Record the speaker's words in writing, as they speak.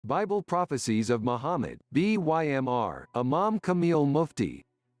Bible Prophecies of Muhammad, BYMR, Imam Kamil Mufti.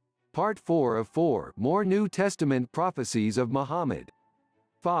 Part 4 of 4, More New Testament Prophecies of Muhammad.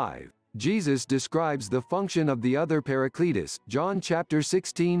 5. Jesus describes the function of the other Paracletus, John chapter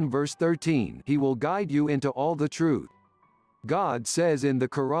 16 verse 13, he will guide you into all the truth. God says in the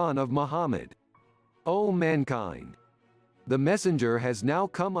Quran of Muhammad, O mankind! The messenger has now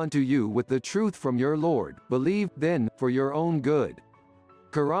come unto you with the truth from your Lord, believe, then, for your own good.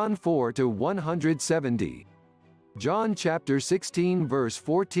 Quran 4-170. John chapter 16 verse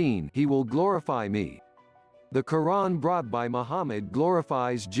 14, he will glorify me. The Quran brought by Muhammad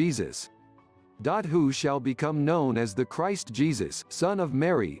glorifies Jesus. Who shall become known as the Christ Jesus, son of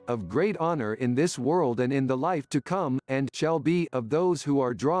Mary, of great honor in this world and in the life to come, and shall be of those who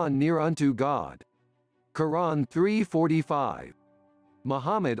are drawn near unto God. Quran 3:45.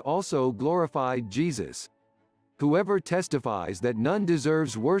 Muhammad also glorified Jesus. Whoever testifies that none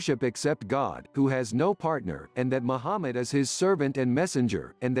deserves worship except God, who has no partner, and that Muhammad is his servant and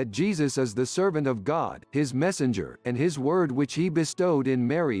messenger, and that Jesus is the servant of God, his messenger, and his word which he bestowed in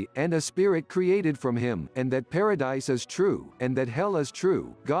Mary, and a spirit created from him, and that paradise is true, and that hell is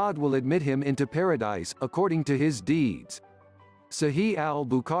true, God will admit him into paradise, according to his deeds. Sahih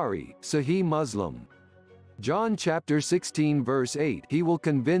al-Bukhari, Sahih Muslim. John chapter 16 verse 8, he will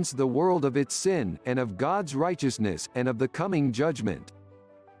convince the world of its sin, and of God's righteousness, and of the coming judgment.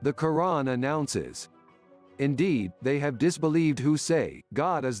 The Quran announces, indeed, they have disbelieved who say,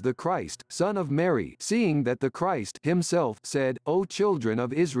 God is the Christ, son of Mary, seeing that the Christ himself said, O children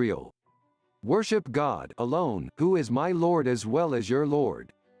of Israel! Worship God alone, who is my Lord as well as your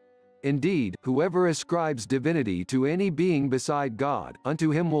Lord. Indeed, whoever ascribes divinity to any being beside God,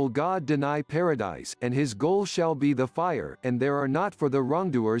 unto him will God deny paradise, and his goal shall be the fire, and there are not for the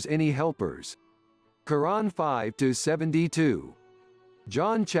wrongdoers any helpers. Quran 5-72.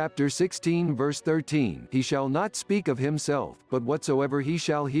 John chapter 16 verse 13, he shall not speak of himself, but whatsoever he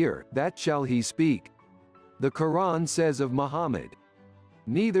shall hear, that shall he speak. The Quran says of Muhammad,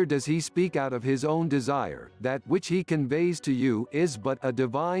 neither does he speak out of his own desire, that which he conveys to you is but a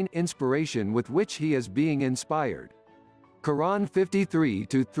divine inspiration with which he is being inspired. Quran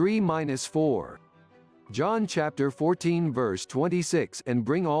 53-3-4. John chapter 14 verse 26, and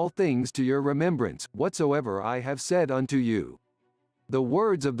bring all things to your remembrance, whatsoever I have said unto you. The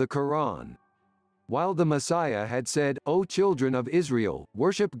words of the Quran. While the Messiah had said, O children of Israel,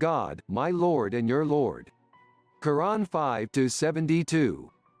 worship God, my Lord and your Lord. Quran 5-72.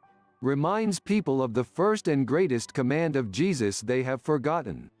 Reminds people of the first and greatest command of Jesus they have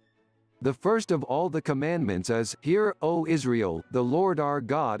forgotten. The first of all the commandments is, Hear, O Israel, the Lord our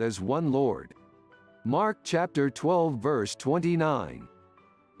God is one Lord. Mark chapter 12 verse 29.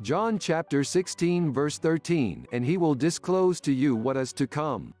 John chapter 16 verse 13, and he will disclose to you what is to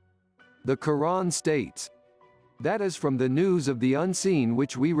come. The Quran states, that is from the news of the unseen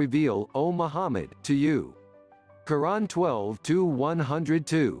which we reveal, O Muhammad, to you. Quran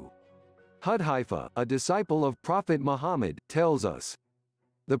 12-102. Hudhaifa, a disciple of Prophet Muhammad, tells us,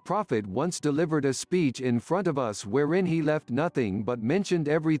 the Prophet once delivered a speech in front of us wherein he left nothing but mentioned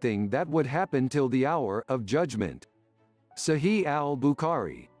everything that would happen till the hour of judgment. Sahih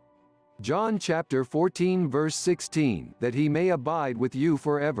al-Bukhari. John chapter 14 verse 16, that he may abide with you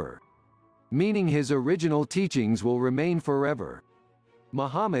forever. Meaning his original teachings will remain forever.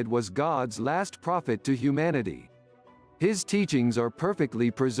 Muhammad was God's last prophet to humanity. His teachings are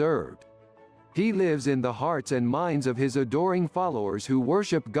perfectly preserved. He lives in the hearts and minds of his adoring followers who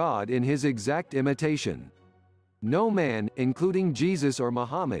worship God in his exact imitation. No man, including Jesus or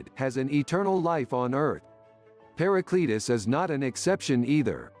Muhammad, has an eternal life on earth. Paracletus is not an exception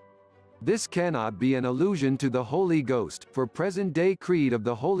either. This cannot be an allusion to the Holy Ghost, for present-day creed of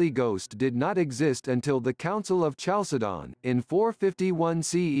the Holy Ghost did not exist until the Council of Chalcedon, in 451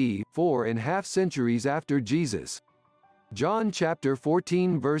 CE, 4½ centuries after Jesus. John chapter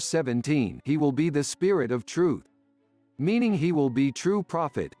 14 verse 17, he will be the Spirit of truth. Meaning he will be true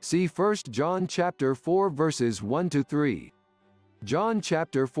prophet, see 1 John chapter 4 verses 1-3. John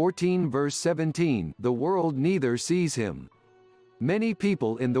chapter 14 verse 17, the world neither sees him. Many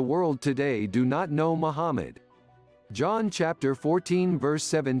people in the world today do not know Muhammad. John chapter 14 verse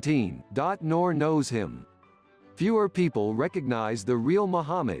 17, nor knows him. Fewer people recognize the real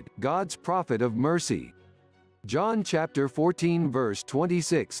Muhammad, God's prophet of mercy. John chapter 14 verse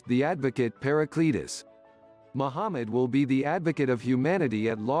 26, the advocate Paracletus. Muhammad will be the advocate of humanity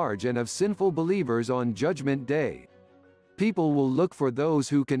at large and of sinful believers on Judgment Day. People will look for those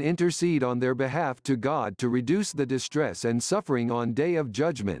who can intercede on their behalf to God to reduce the distress and suffering on Day of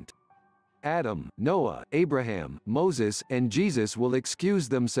Judgment. Adam, Noah, Abraham, Moses, and Jesus will excuse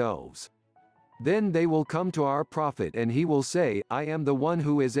themselves. Then they will come to our prophet and he will say, I am the one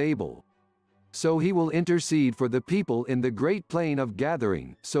who is able. So he will intercede for the people in the great plain of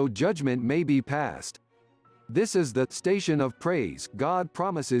gathering, so judgment may be passed. This is the station of praise God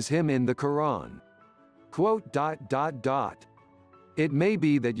promises him in the Quran. Quote, It may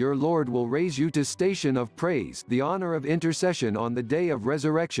be that your Lord will raise you to station of praise, the honor of intercession on the day of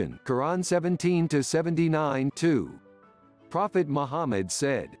resurrection. Quran 17-79-2. Prophet Muhammad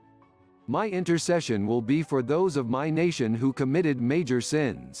said, My intercession will be for those of my nation who committed major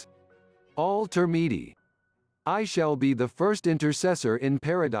sins. Al-Tirmidhi. I shall be the first intercessor in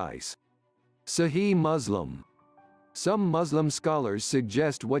paradise. Sahih Muslim. Some Muslim scholars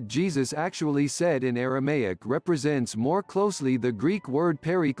suggest what Jesus actually said in Aramaic represents more closely the Greek word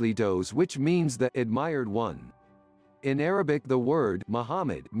parakletos, which means the admired one. In Arabic the word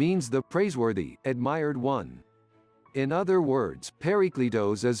Muhammad means the praiseworthy, admired one. In other words,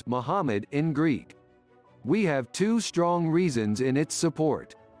 parakletos is Muhammad in Greek. We have two strong reasons in its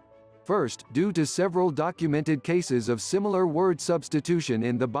support. First, due to several documented cases of similar word substitution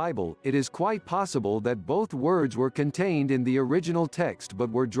in the Bible, it is quite possible that both words were contained in the original text but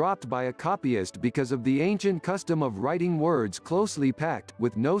were dropped by a copyist because of the ancient custom of writing words closely packed,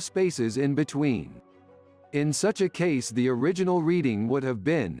 with no spaces in between. In such a case the original reading would have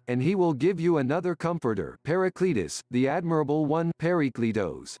been, and he will give you another comforter, Paracletus, the admirable one,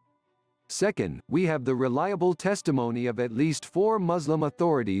 Parakletos. Second, we have the reliable testimony of at least 4 Muslim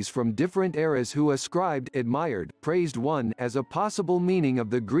authorities from different eras who ascribed admired, praised one as a possible meaning of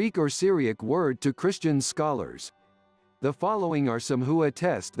the Greek or Syriac word to Christian scholars. The following are some who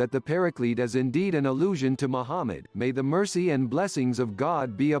attest that the Paraclete is indeed an allusion to Muhammad, may the mercy and blessings of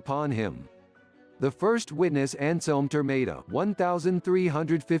God be upon him. The first witness Anselm Termeta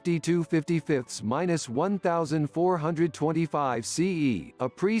 1352-55-1425 CE, a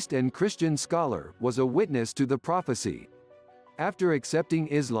priest and Christian scholar, was a witness to the prophecy. After accepting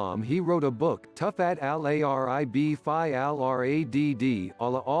Islam he wrote a book, Tufat al-Arib fi al-Radd,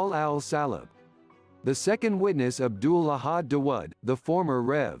 al al-Salab. The second witness Abdul Ahad Dawud, the former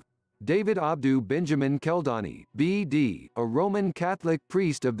Rev. David Abdu Benjamin Keldani, B.D., a Roman Catholic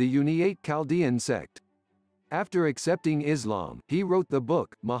priest of the Uniate Chaldean sect. After accepting Islam, he wrote the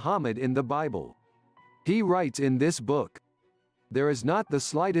book, Muhammad in the Bible. He writes in this book, There is not the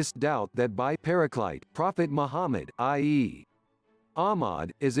slightest doubt that by Paraclete, Prophet Muhammad, i.e.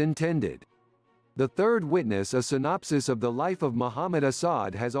 Ahmad, is intended. The third witness, a synopsis of the life of Muhammad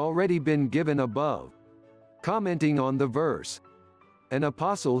Asad, has already been given above. Commenting on the verse, An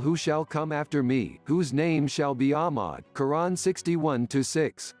apostle who shall come after me, whose name shall be Ahmad, Quran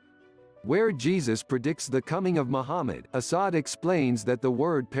 61-6. Where Jesus predicts the coming of Muhammad, Asad explains that the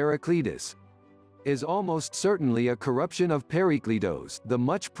word Paracletus is almost certainly a corruption of Parakletos, the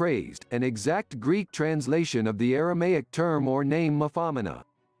much praised, an exact Greek translation of the Aramaic term or name Muhammad.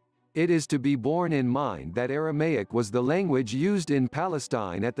 It is to be borne in mind that Aramaic was the language used in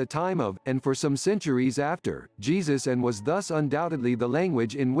Palestine at the time of, and for some centuries after, Jesus, and was thus undoubtedly the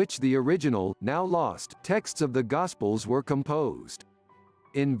language in which the original, now lost, texts of the Gospels were composed.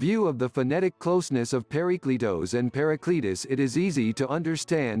 In view of the phonetic closeness of Parakletos and Paracletus, it is easy to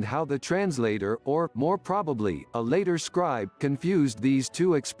understand how the translator, or, more probably, a later scribe, confused these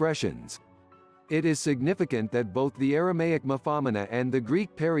two expressions. It is significant that both the Aramaic Muhammad and the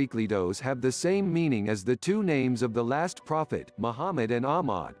Greek Parakletos have the same meaning as the two names of the last prophet, Muhammad and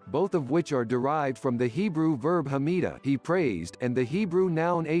Ahmad, both of which are derived from the Hebrew verb hamida, he praised, and the Hebrew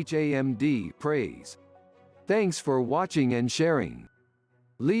noun hamd, praise. Thanks for watching and sharing.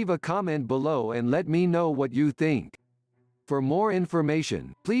 Leave a comment below and let me know what you think. For more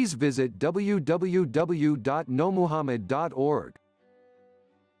information, please visit www.nomuhammad.org.